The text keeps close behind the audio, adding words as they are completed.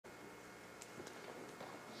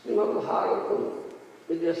Srimad Bhagavatam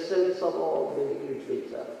is the essence of all Vedic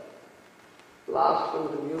literature. Last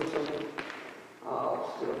contribution of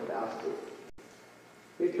Srimad Vyasa.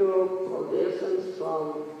 He took all the essence from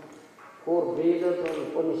 4 Vedas and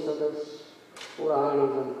Upanishads,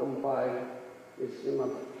 Puranas, and compiled with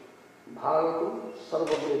Srimad Bhagavatam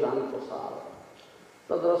Sarva Vedanta Sara.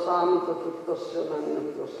 Tadrasami Tatruptasya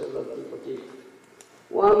Nanyaptasya Latipati.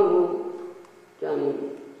 One who can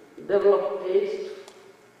develop taste,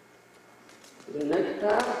 the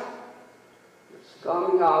nectar is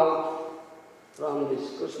coming out from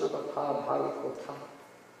this Krishna Katha, Bhagavad Katha,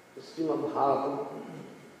 the Srimad Bhagavatam,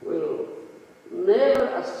 will never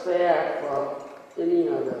aspire for any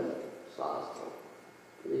other Shastra.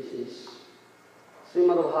 This is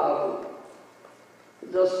Srimad Bhagavatam.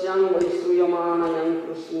 Jasyang Vaisruyamanayam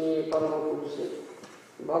Krishni Paramapurushe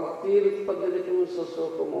Bhaktir Padyatum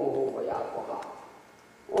Sasokamoho Vayapaha.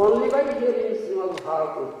 Only by hearing Srimad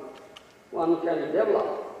Bhagavatam one can develop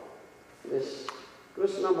this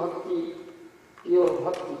Krishna Bhakti, pure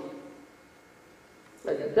Bhakti.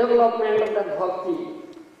 The development of that Bhakti,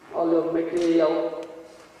 all your material,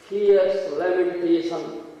 fears,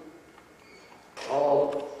 lamentation,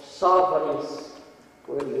 all sufferings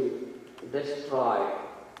will be destroyed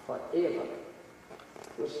forever.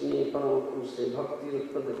 Krishna Paramapurushe Bhakti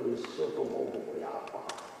Padyatum Sasokamoho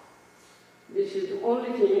Vayapaha. This is the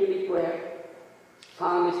only thing required.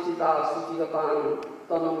 Sthānistita sutigatan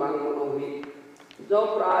tanamangmanohi jo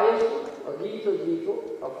prayasu adhita jito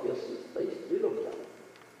apyasista istrilokya.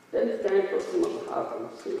 10th canto Srimad Bhagavatam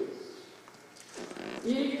says,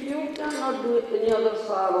 if you cannot do any other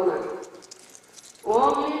sadhana,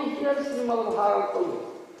 only hear Srimad Bhagavatam,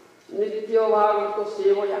 nitya bhagavata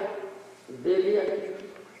sevaya, daily activity.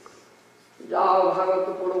 Jao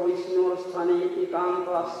bhagavata puro Vaishnava sthani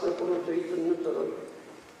ekanta asya puro chaitanya charoya.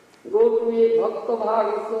 Go to a Bhakta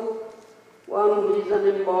Bhagavata, one who is an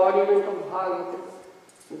embodiment of Bhagavata,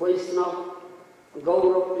 Vaishnava,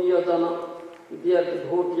 Gour Priyajana, dear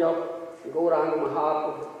devotee of Gauranga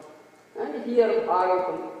Mahaprabhu, and hear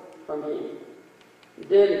Bhagavatam from him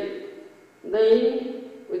daily. Then,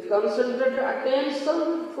 with concentrated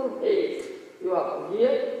attention, full faith, you have to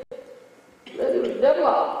hear, then you will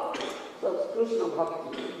develop such Krishna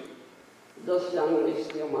Bhakti, Jasyang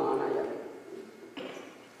Vaisyamanaya.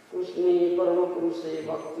 Krishna Paramapurushe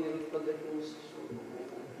Bhakti Padyatum Sasokamoho.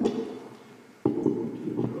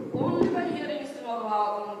 Only by hearing Srimad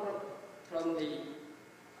Bhagavatam from the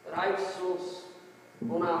right source,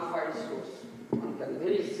 bona fide source, one can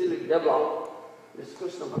very easily develop this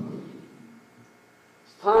Krishna Bhakti.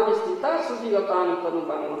 Sthanistita sutigatan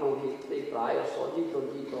tanubangmanohi te praya sojito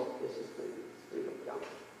jito. This is the Srimad.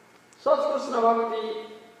 Such Krishna Bhakti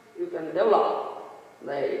you can develop,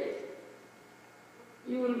 like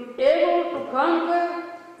you will be able to conquer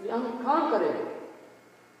the unconquerable.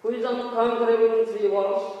 Who is unconquerable in 3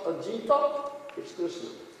 words? A Jita, it's Krishna.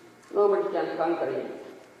 Nobody can conquer him.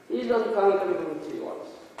 He is unconquerable in 3 words.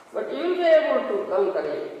 But you will be able to conquer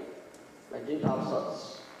him by dint of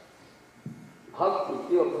such bhakti,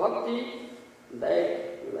 pure bhakti,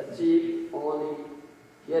 that you will achieve only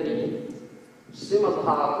hearing Srimad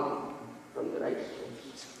Bhagavatam from the right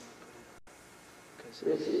source.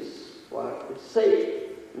 This is what it says.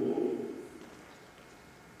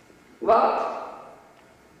 But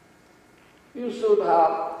you should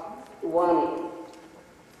have one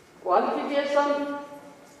qualification.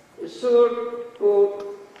 You should put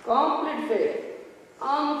complete faith,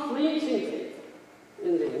 unflinching faith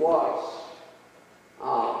in the words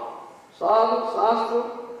of Shastra,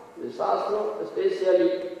 the Shastra, especially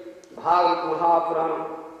Bhagavad Mahapurana,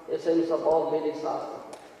 essence of all Vedic Shastra.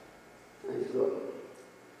 And good.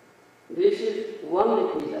 This is one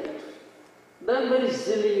requisite. Then very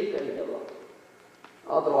easily you can develop.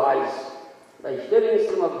 Otherwise, by hearing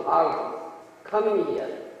Srimad Bhagavatam, coming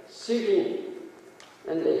here, sitting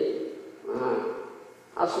in the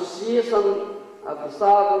association of the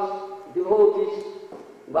sadhus, devotees,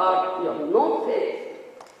 but you have no faith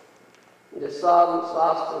in the sadhu,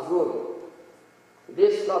 shastra, guru,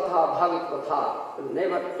 this katha, bhagavad katha, will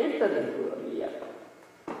never enter into your ear.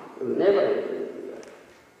 Will never enter into your ear.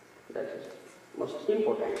 That is the most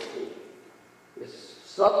important thing. This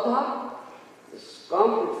Shraddha, this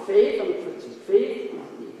complete faith and full faith is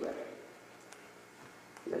equal.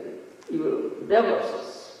 Then you will develop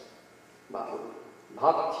this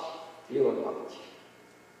bhakti, pure bhakti.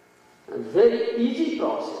 And very easy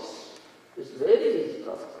process. It's very easy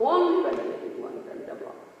process. Only by getting one can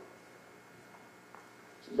develop.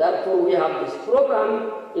 So therefore we have this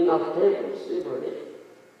program in our tables every day.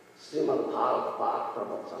 Srimad Bhagavad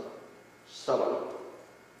Pravacana, Shravana.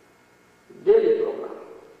 Daily program.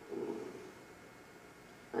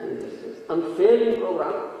 unfailing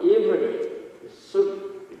program every day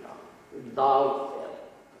should be done without